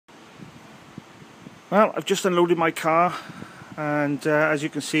Well, I've just unloaded my car, and as you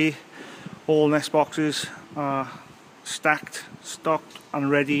can see, all nest boxes are stacked, stocked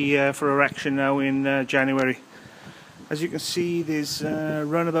and ready for erection now in January. As you can see, there's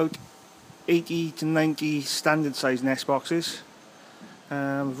around about 80 to 90 standard size nest boxes.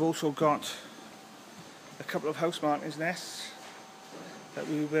 We've also got a couple of house martins nests that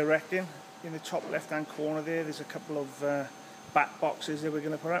we'll be erecting. In the top left hand corner there's a couple of bat boxes that we're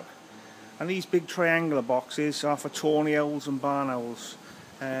going to put up. And these big triangular boxes are for tawny owls and barn owls.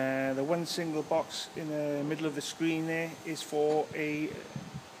 The one single box in the middle of the screen there is for a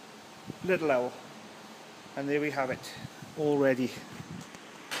little owl. And there we have it, all ready.